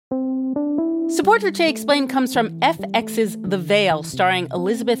Support for Che Explained comes from FX's The Veil, starring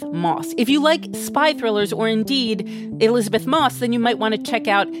Elizabeth Moss. If you like spy thrillers or indeed Elizabeth Moss, then you might want to check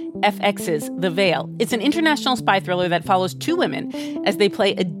out FX's The Veil. It's an international spy thriller that follows two women as they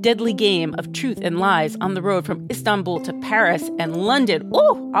play a deadly game of truth and lies on the road from Istanbul to Paris and London.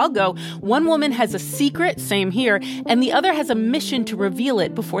 Oh, I'll go. One woman has a secret, same here, and the other has a mission to reveal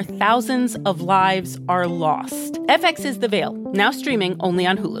it before thousands of lives are lost. FX's The Veil, now streaming only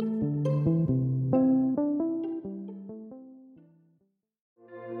on Hulu.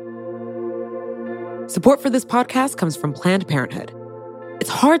 Support for this podcast comes from Planned Parenthood. It's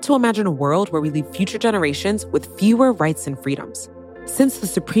hard to imagine a world where we leave future generations with fewer rights and freedoms. Since the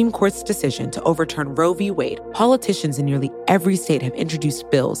Supreme Court's decision to overturn Roe v. Wade, politicians in nearly every state have introduced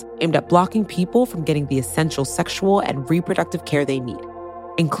bills aimed at blocking people from getting the essential sexual and reproductive care they need,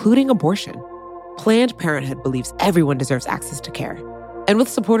 including abortion. Planned Parenthood believes everyone deserves access to care. And with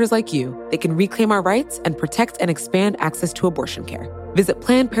supporters like you, they can reclaim our rights and protect and expand access to abortion care. Visit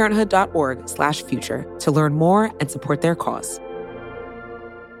PlannedParenthood.org/future to learn more and support their cause.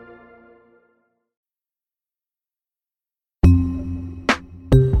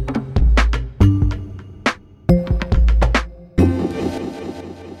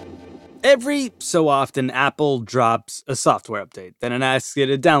 Every so often, Apple drops a software update. Then it asks you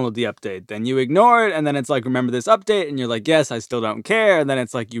to download the update. Then you ignore it, and then it's like, remember this update? And you're like, yes, I still don't care. And then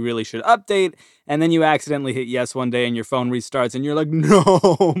it's like, you really should update. And then you accidentally hit yes one day, and your phone restarts, and you're like,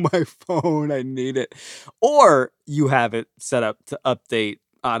 no, my phone, I need it. Or you have it set up to update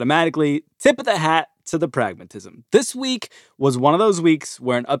automatically. Tip of the hat to the pragmatism. This week was one of those weeks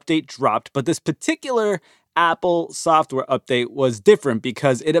where an update dropped, but this particular Apple software update was different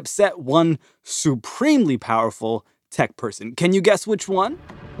because it upset one supremely powerful tech person. Can you guess which one?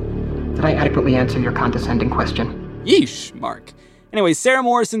 Did I adequately answer your condescending question? Yeesh, Mark. Anyway, Sarah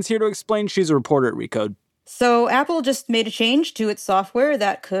Morrison's here to explain. She's a reporter at Recode. So Apple just made a change to its software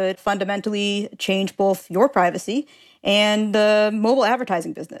that could fundamentally change both your privacy and the mobile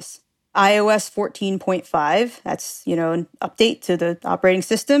advertising business. iOS 14.5, that's, an update to the operating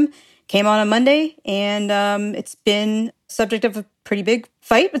system, came on Monday, and it's been subject of a pretty big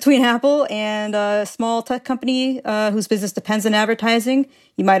fight between Apple and a small tech company whose business depends on advertising.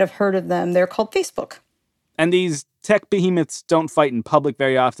 You might have heard of them. They're called Facebook. And these tech behemoths don't fight in public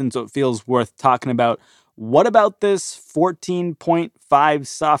very often, so it feels worth talking about. What about this 14.5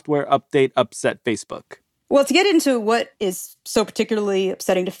 software update upset Facebook? Well, to get into what is so particularly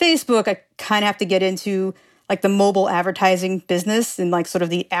upsetting to Facebook, I kind of have to get into the mobile advertising business and sort of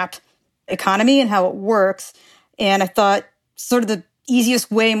the app economy and how it works. And I thought sort of the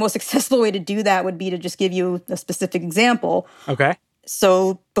easiest way, most accessible way to do that would be to just give you a specific example. Okay.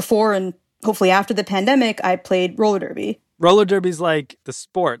 So before and hopefully after the pandemic, I played roller derby. Roller derby's like the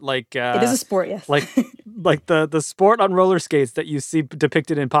sport, it is a sport, yes. like the sport on roller skates that you see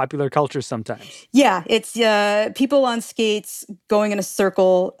depicted in popular culture sometimes. Yeah, it's people on skates going in a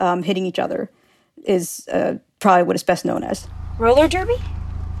circle, hitting each other is probably what it's best known as. Roller derby?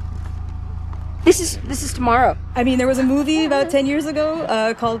 This is tomorrow. I mean, there was a movie about 10 years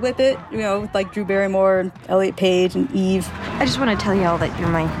ago called Whip It, with Drew Barrymore and Elliot Page and Eve. I just want to tell y'all that you're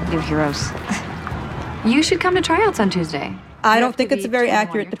my new heroes. You should come to tryouts on Tuesday. I don't think it's a very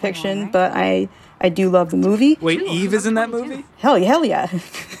accurate depiction, right? But I do love the movie. Wait, Eve is in that movie? Hell yeah.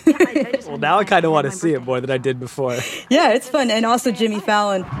 Well, now I kind of want to see it more than I did before. Yeah, it's fun. And also Jimmy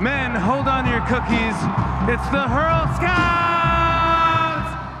Fallon. Men, hold on to your cookies. It's the Hurl Scouts!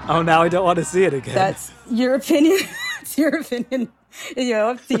 Oh, now I don't want to see it again. That's your opinion. It's your opinion.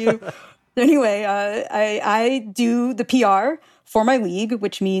 Up to you. Anyway, I do the PR for my league,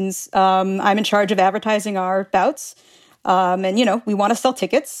 which means I'm in charge of advertising our bouts. And, we want to sell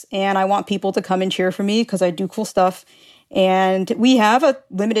tickets, and I want people to come and cheer for me because I do cool stuff. And we have a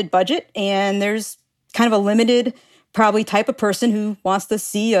limited budget, and there's kind of a limited, probably type of person who wants to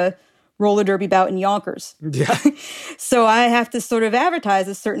see a roller derby bout in Yonkers. Yeah. So I have to sort of advertise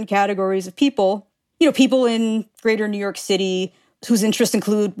a certain categories of people, people in greater New York City whose interests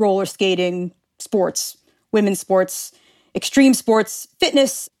include roller skating, sports, women's sports, extreme sports,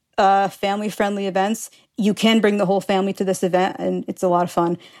 fitness, family-friendly events. You can bring the whole family to this event, and it's a lot of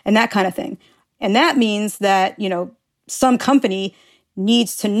fun, and that kind of thing. And that means that, some company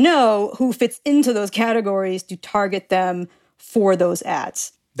needs to know who fits into those categories to target them for those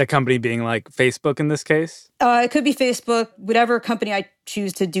ads. The company being like Facebook in this case? It could be Facebook, whatever company I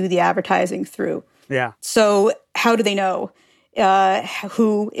choose to do the advertising through. Yeah. So how do they know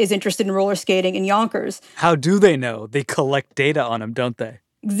who is interested in roller skating in Yonkers? How do they know? They collect data on them, don't they?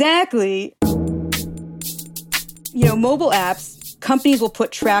 Exactly. Mobile apps companies will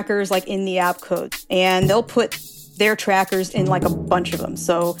put trackers like in the app code, and they'll put their trackers in like a bunch of them.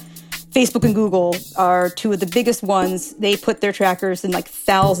 So Facebook and Google are two of the biggest ones. They put their trackers in like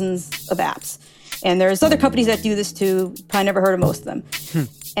thousands of apps. And there's other companies that do this too. Probably never heard of most of them.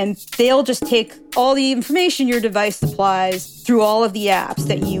 And they'll just take all the information your device supplies through all of the apps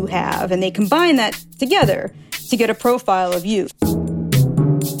that you have, and they combine that together to get a profile of you.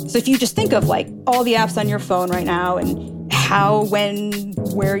 So if you just think of like all the apps on your phone right now and how, when,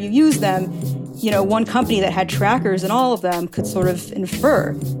 where you use them, you know, one company that had trackers in all of them could sort of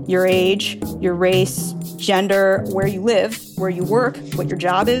infer your age, your race, gender, where you live, where you work, what your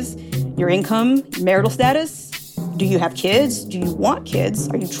job is, your income, marital status. Do you have kids? Do you want kids?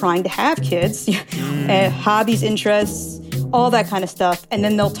 Are you trying to have kids? Hobbies, interests, all that kind of stuff. And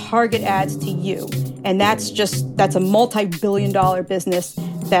then they'll target ads to you. And that's a multi-billion-dollar business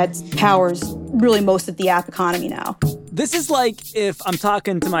that powers really most of the app economy now. This is like if I'm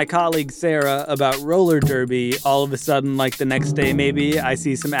talking to my colleague Sarah about roller derby, all of a sudden, like the next day maybe, I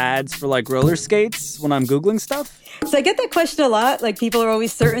see some ads for like roller skates when I'm Googling stuff. So I get that question a lot. Like, people are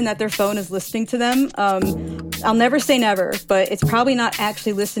always certain that their phone is listening to them. I'll never say never, but it's probably not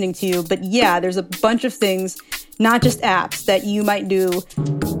actually listening to you. But yeah, there's a bunch of things, not just apps, that you might do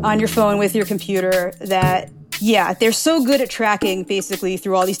on your phone with your computer that, yeah, they're so good at tracking basically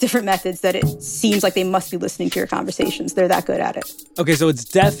through all these different methods that it seems like they must be listening to your conversations. They're that good at it. Okay, so it's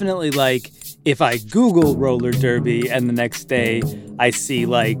definitely like if I Google roller derby and the next day I see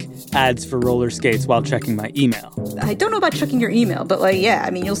like ads for roller skates while checking my email. I don't know about checking your email, but like, yeah, I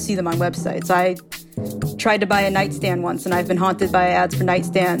mean, you'll see them on websites. I tried to buy a nightstand once and I've been haunted by ads for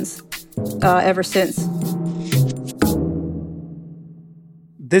nightstands ever since.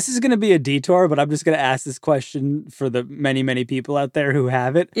 This is going to be a detour, but I'm just going to ask this question for the many, many people out there who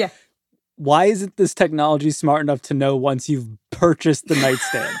have it. Yeah. Why isn't this technology smart enough to know once you've purchased the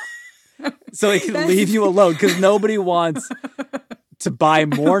nightstand? So it can leave you alone, because nobody wants to buy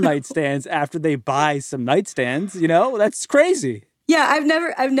more nightstands after they buy some nightstands. You know, that's crazy. Yeah,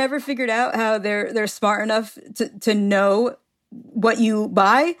 I've never figured out how they're smart enough to know what you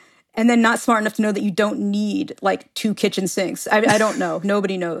buy, and then not smart enough to know that you don't need like 2 kitchen sinks. I don't know.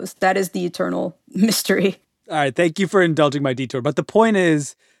 Nobody knows. That is the eternal mystery. All right, thank you for indulging my detour. But the point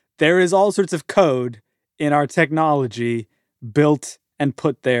is, there is all sorts of code in our technology built and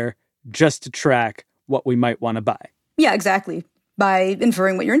put there just to track what we might want to buy. Yeah, exactly. By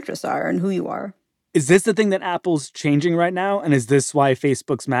inferring what your interests are and who you are. Is this the thing that Apple's changing right now? And is this why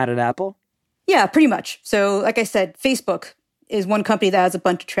Facebook's mad at Apple? Yeah, pretty much. So like I said, Facebook is one company that has a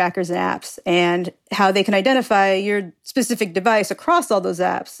bunch of trackers and apps. And how they can identify your specific device across all those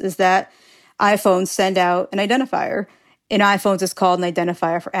apps is that iPhones send out an identifier. In iPhones, it's called an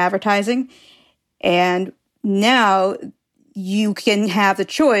identifier for advertising. And now you can have the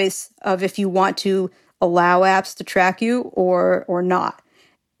choice of if you want to allow apps to track you or not.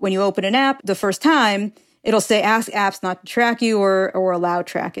 When you open an app the first time, it'll say ask apps not to track you or allow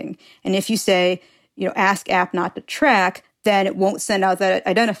tracking. And if you say, ask app not to track, then it won't send out that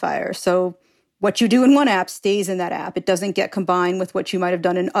identifier. So what you do in one app stays in that app. It doesn't get combined with what you might have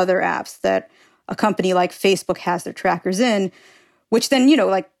done in other apps that a company like Facebook has their trackers in, which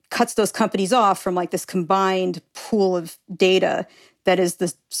then, cuts those companies off from like this combined pool of data that is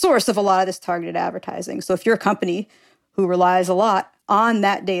the source of a lot of this targeted advertising. So if you're a company who relies a lot on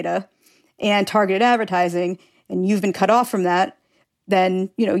that data and targeted advertising, and you've been cut off from that, then,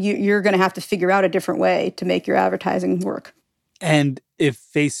 you're going to have to figure out a different way to make your advertising work. And if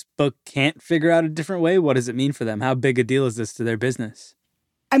Facebook can't figure out a different way, what does it mean for them? How big a deal is this to their business?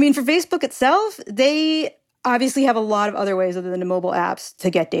 I mean, for Facebook itself, they obviously have a lot of other ways other than the mobile apps to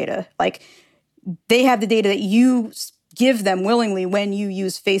get data. Like, they have the data that you give them willingly when you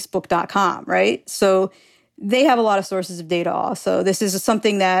use Facebook.com, right? So they have a lot of sources of data also. This is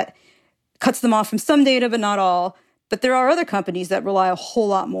something that cuts them off from some data, but not all. But there are other companies that rely a whole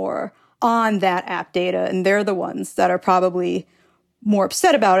lot more on that app data, and they're the ones that are probably more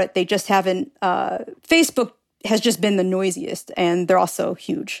upset about it. They just haven't, Facebook has just been the noisiest, and they're also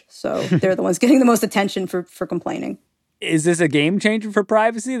huge. So they're the ones getting the most attention for complaining. Is this a game changer for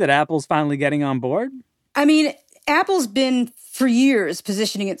privacy that Apple's finally getting on board? I mean, Apple's been for years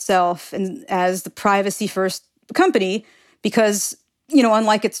positioning itself as the privacy first company because,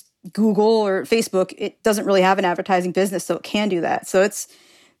 unlike its Google or Facebook, it doesn't really have an advertising business, so it can do that. So it's,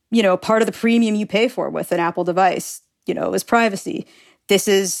 part of the premium you pay for with an Apple device, is privacy. This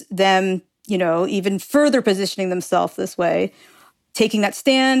is them, even further positioning themselves this way, taking that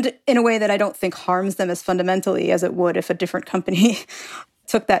stand in a way that I don't think harms them as fundamentally as it would if a different company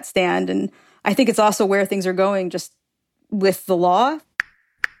took that stand. And I think it's also where things are going just with the law.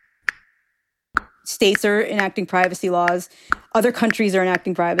 States are enacting privacy laws. Other countries are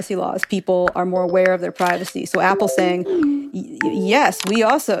enacting privacy laws. People are more aware of their privacy. So Apple's saying, yes, we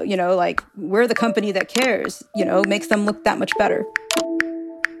also, we're the company that cares, makes them look that much better.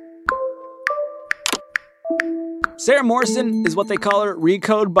 Sarah Morrison is what they call her,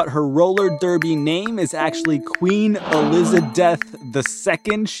 Recode, but her roller derby name is actually Queen Elizabeth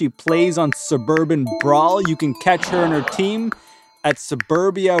II. She plays on Suburban Brawl. You can catch her and her team at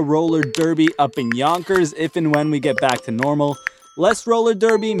Suburbia Roller Derby up in Yonkers if and when we get back to normal. Less roller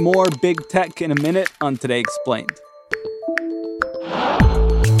derby, more big tech in a minute on Today Explained.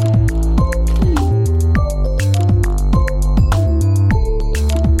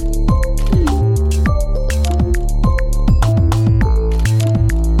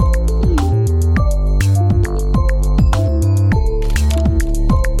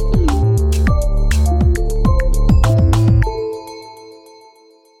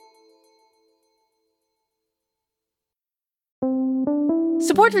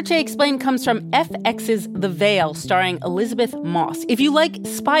 Support for Today Explained comes from FX's The Veil, starring Elizabeth Moss. If you like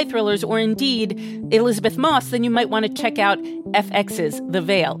spy thrillers or indeed Elizabeth Moss, then you might want to check out FX's The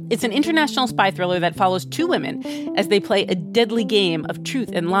Veil. It's an international spy thriller that follows two women as they play a deadly game of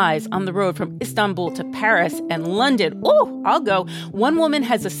truth and lies on the road from Istanbul to Paris and London. Oh, I'll go. One woman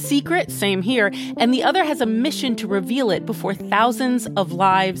has a secret, same here, and the other has a mission to reveal it before thousands of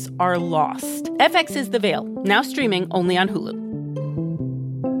lives are lost. FX's The Veil, now streaming only on Hulu.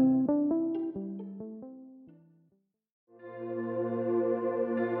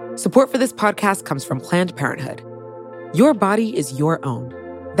 Support for this podcast comes from Planned Parenthood. Your body is your own.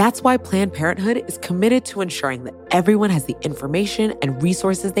 That's why Planned Parenthood is committed to ensuring that everyone has the information and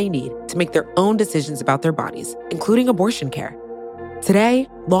resources they need to make their own decisions about their bodies, including abortion care. Today,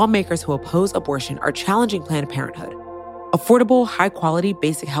 lawmakers who oppose abortion are challenging Planned Parenthood. Affordable, high-quality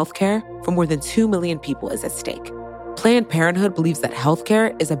basic health care for more than 2 million people is at stake. Planned Parenthood believes that health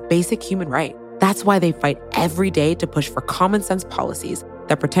care is a basic human right. That's why they fight every day to push for common-sense policies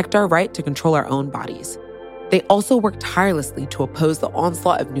that protect our right to control our own bodies. They also work tirelessly to oppose the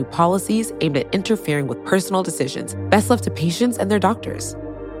onslaught of new policies aimed at interfering with personal decisions best left to patients and their doctors.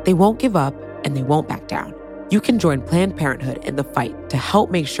 They won't give up, and they won't back down. You can join Planned Parenthood in the fight to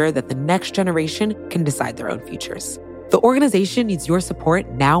help make sure that the next generation can decide their own futures. The organization needs your support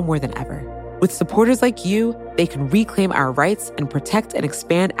now more than ever. With supporters like you, they can reclaim our rights and protect and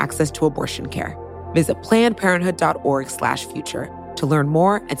expand access to abortion care. Visit PlannedParenthood.org/future to learn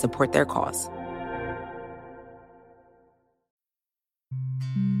more and support their cause.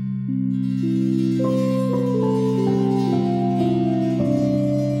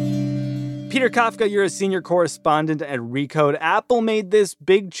 Peter Kafka, you're a senior correspondent at Recode. Apple made this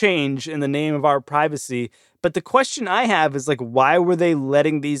big change in the name of our privacy, but the question I have is, why were they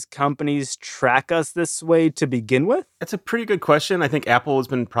letting these companies track us this way to begin with? That's a pretty good question. I think Apple has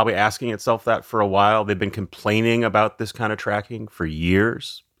been probably asking itself that for a while. They've been complaining about this kind of tracking for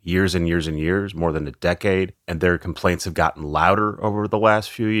years and years, more than a decade, and their complaints have gotten louder over the last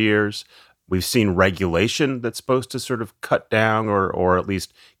few years. We've seen regulation that's supposed to sort of cut down or at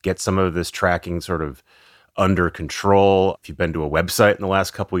least get some of this tracking sort of under control. If you've been to a website in the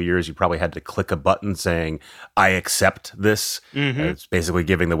last couple of years, you probably had to click a button saying, I accept this. It's basically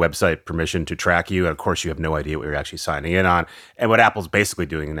giving the website permission to track you. And of course, you have no idea what you're actually signing in on. And what Apple's basically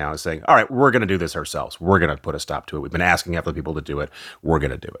doing now is saying, all right, we're going to do this ourselves. We're going to put a stop to it. We've been asking other people to do it. We're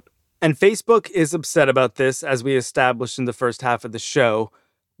going to do it. And Facebook is upset about this, as we established in the first half of the show.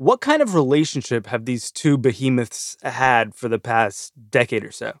 What kind of relationship have these two behemoths had for the past decade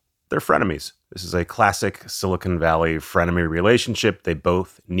or so? They're frenemies. This is a classic Silicon Valley frenemy relationship. They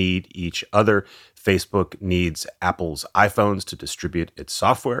both need each other. Facebook needs Apple's iPhones to distribute its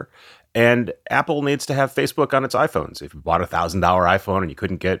software, and Apple needs to have Facebook on its iPhones. If you bought a $1,000 iPhone and you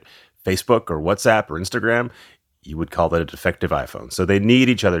couldn't get Facebook or WhatsApp or Instagram, you would call that a defective iPhone. So they need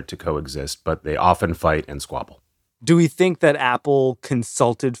each other to coexist, but they often fight and squabble. Do we think that Apple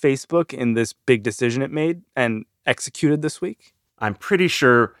consulted Facebook in this big decision it made and executed this week? I'm pretty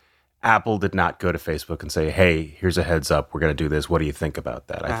sure Apple did not go to Facebook and say, hey, here's a heads up. We're going to do this. What do you think about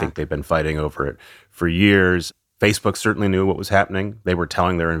that? I think they've been fighting over it for years. Facebook certainly knew what was happening. They were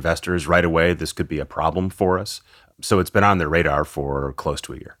telling their investors right away, this could be a problem for us. So it's been on their radar for close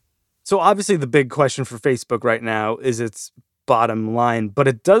to a year. So obviously the big question for Facebook right now is its bottom line, but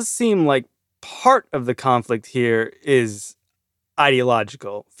it does seem like part of the conflict here is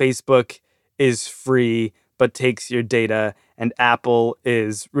ideological. Facebook is free, but takes your data, and Apple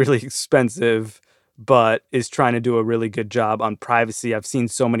is really expensive, but is trying to do a really good job on privacy. I've seen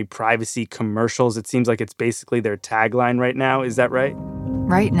so many privacy commercials. It seems like it's basically their tagline right now. Is that right?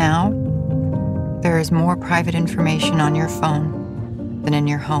 Right now, there is more private information on your phone than in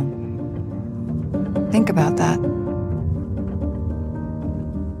your home. Think about that.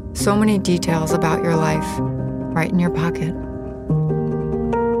 So many details about your life right in your pocket.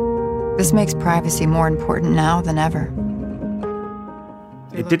 This makes privacy more important now than ever.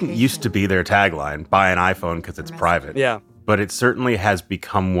 It didn't used to be their tagline, buy an iPhone because it's private. Yeah. But it certainly has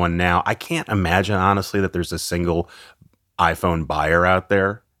become one now. I can't imagine, honestly, that there's a single iPhone buyer out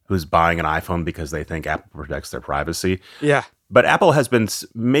there who's buying an iPhone because they think Apple protects their privacy. Yeah. But Apple has been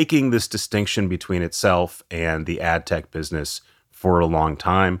making this distinction between itself and the ad tech business for a long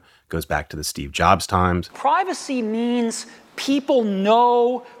time. It goes back to the Steve Jobs times. Privacy means people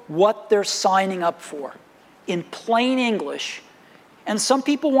know what they're signing up for in plain English. And some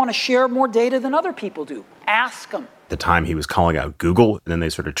people want to share more data than other people do. Ask them. The time he was calling out Google, and then they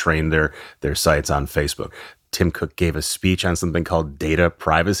sort of trained their sites on Facebook. Tim Cook gave a speech on something called Data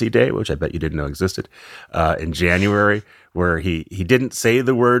Privacy Day, which I bet you didn't know existed, in January, where he didn't say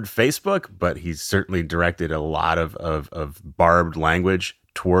the word Facebook, but he certainly directed a lot of barbed language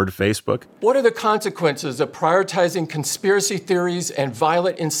toward Facebook. What are the consequences of prioritizing conspiracy theories and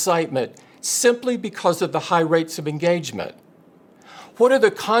violent incitement simply because of the high rates of engagement? What are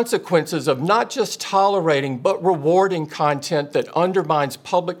the consequences of not just tolerating but rewarding content that undermines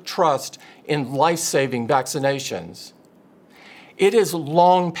public trust in life-saving vaccinations? It is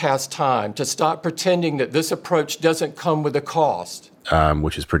long past time to stop pretending that this approach doesn't come with a cost.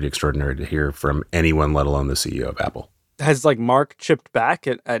 Which is pretty extraordinary to hear from anyone, let alone the CEO of Apple. Has Mark chipped back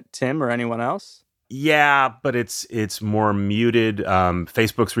at Tim or anyone else? Yeah, but it's more muted.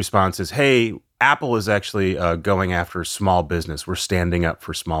 Facebook's response is, hey, Apple is actually going after small business. We're standing up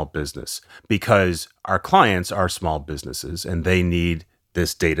for small business because our clients are small businesses and they need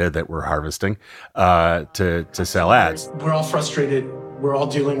this data that we're harvesting to sell ads. We're all frustrated. We're all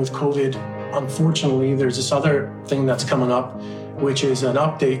dealing with COVID. Unfortunately, there's this other thing that's coming up, which is an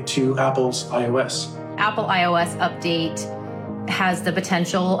update to Apple's iOS. Apple iOS update has the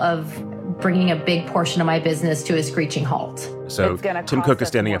potential of bringing a big portion of my business to a screeching halt. So Tim Cook is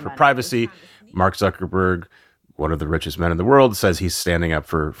standing up for privacy. Mark Zuckerberg, one of the richest men in the world, says he's standing up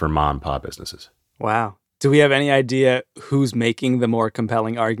for mom and pop businesses. Wow. Do we have any idea who's making the more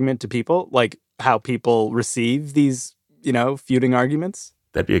compelling argument to people? Like how people receive these, feuding arguments?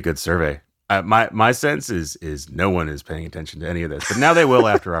 That'd be a good survey. My sense is no one is paying attention to any of this, but now they will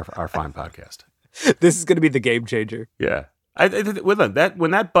after our fine podcast. This is going to be the game changer. Yeah. When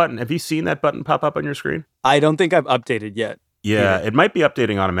that button, have you seen that button pop up on your screen? I don't think I've updated yet. Yeah, it might be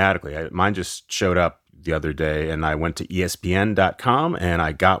updating automatically. Mine just showed up the other day, and I went to ESPN.com, and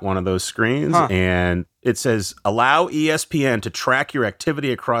I got one of those screens, and it says, allow ESPN to track your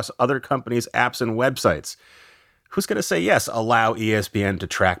activity across other companies' apps and websites. Who's going to say, yes, allow ESPN to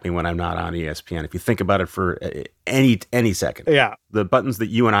track me when I'm not on ESPN? If you think about it for any second. Yeah. The buttons that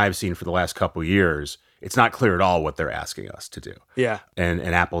you and I have seen for the last couple of years, it's not clear at all what they're asking us to do. Yeah. And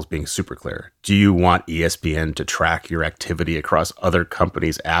Apple's being super clear. Do you want ESPN to track your activity across other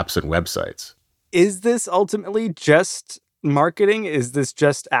companies' apps and websites? Is this ultimately just marketing? Is this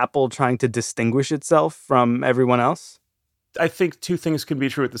just Apple trying to distinguish itself from everyone else? I think two things can be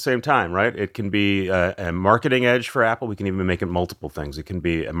true at the same time, right? It can be a marketing edge for Apple. We can even make it multiple things. It can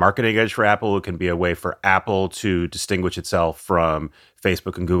be a marketing edge for Apple. It can be a way for Apple to distinguish itself from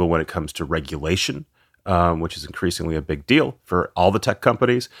Facebook and Google when it comes to regulation, which is increasingly a big deal for all the tech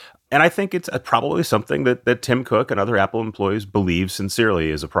companies. And I think it's probably something that Tim Cook and other Apple employees believe sincerely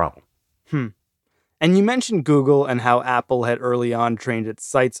is a problem. And you mentioned Google and how Apple had early on trained its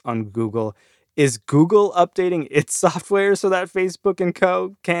sites on Google. Is Google updating its software so that Facebook and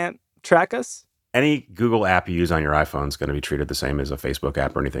co can't track us? Any Google app you use on your iPhone is going to be treated the same as a Facebook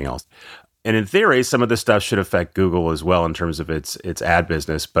app or anything else. And in theory, some of this stuff should affect Google as well in terms of its ad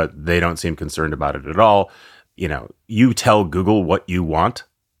business, but they don't seem concerned about it at all. You tell Google what you want.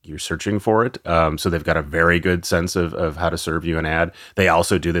 You're searching for it. So they've got a very good sense of how to serve you an ad. They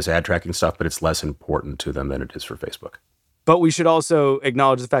also do this ad tracking stuff, but it's less important to them than it is for Facebook. But we should also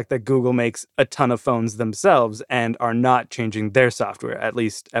acknowledge the fact that Google makes a ton of phones themselves and are not changing their software, at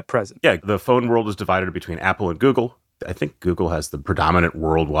least at present. Yeah, the phone world is divided between Apple and Google. I think Google has the predominant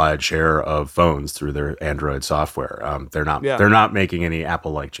worldwide share of phones through their Android software. They're not making any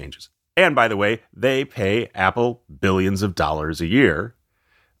Apple-like changes. And by the way, they pay Apple billions of dollars a year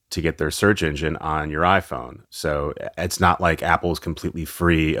to get their search engine on your iPhone. So it's not like Apple is completely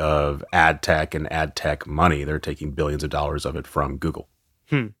free of ad tech and ad tech money. They're taking billions of dollars of it from Google.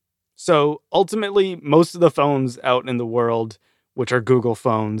 So ultimately, most of the phones out in the world, which are Google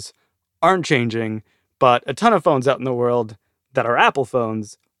phones, aren't changing, but a ton of phones out in the world that are Apple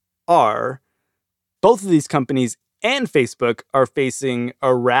phones are. Both of these companies and Facebook are facing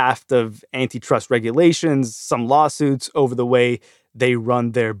a raft of antitrust regulations, some lawsuits over the way they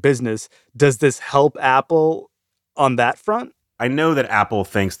run their business. Does this help Apple on that front? I know that Apple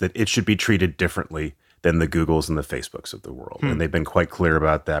thinks that it should be treated differently than the Googles and the Facebooks of the world. And they've been quite clear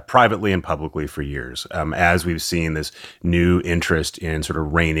about that privately and publicly for years, as we've seen this new interest in sort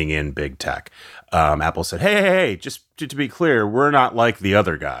of reining in big tech. Apple said, hey, just to be clear, we're not like the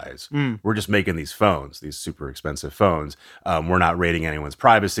other guys. We're just making these phones, these super expensive phones. We're not raiding anyone's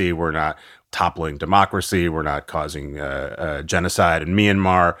privacy. We're not toppling democracy. We're not causing genocide in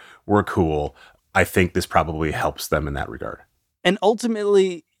Myanmar. We're cool. I think this probably helps them in that regard. And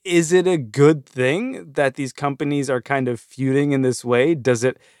ultimately, is it a good thing that these companies are kind of feuding in this way? Does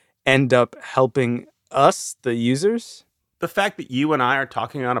it end up helping us, the users? The fact that you and I are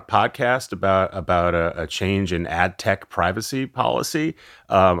talking on a podcast about a change in ad tech privacy policy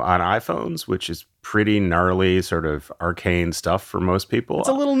on iPhones, which is pretty gnarly, sort of arcane stuff for most people. It's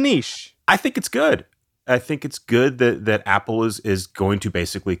a little niche. I think it's good. I think it's good that Apple is going to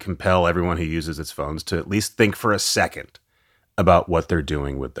basically compel everyone who uses its phones to at least think for a second about what they're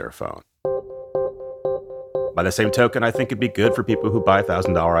doing with their phone. By the same token, I think it'd be good for people who buy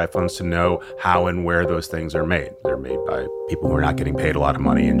 $1,000 iPhones to know how and where those things are made. They're made by people who are not getting paid a lot of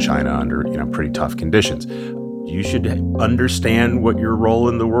money in China under, pretty tough conditions. You should understand what your role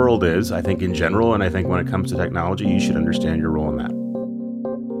in the world is, I think in general, and I think when it comes to technology, you should understand your role in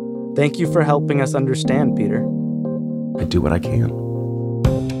that. Thank you for helping us understand, Peter. I do what I can.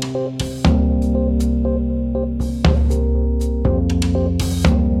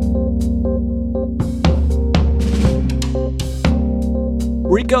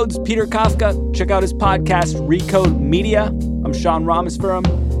 Recode's Peter Kafka. Check out his podcast, Recode Media. I'm Sean Rameswaram.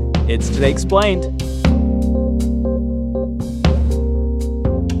 It's Today Explained.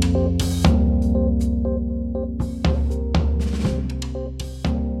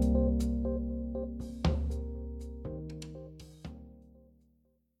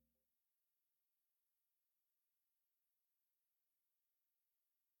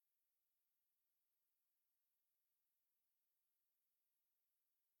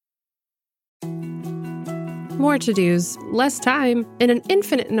 More to-dos, less time, and an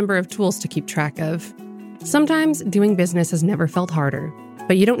infinite number of tools to keep track of. Sometimes doing business has never felt harder,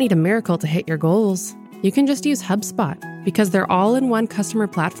 but you don't need a miracle to hit your goals. You can just use HubSpot, because their all-in-one customer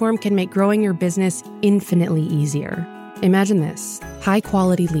platform can make growing your business infinitely easier. Imagine this: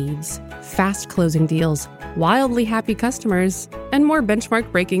 high-quality leads, fast closing deals, wildly happy customers, and more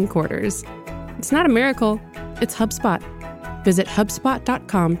benchmark-breaking quarters. It's not a miracle, it's HubSpot. Visit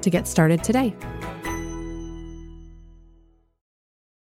HubSpot.com to get started today.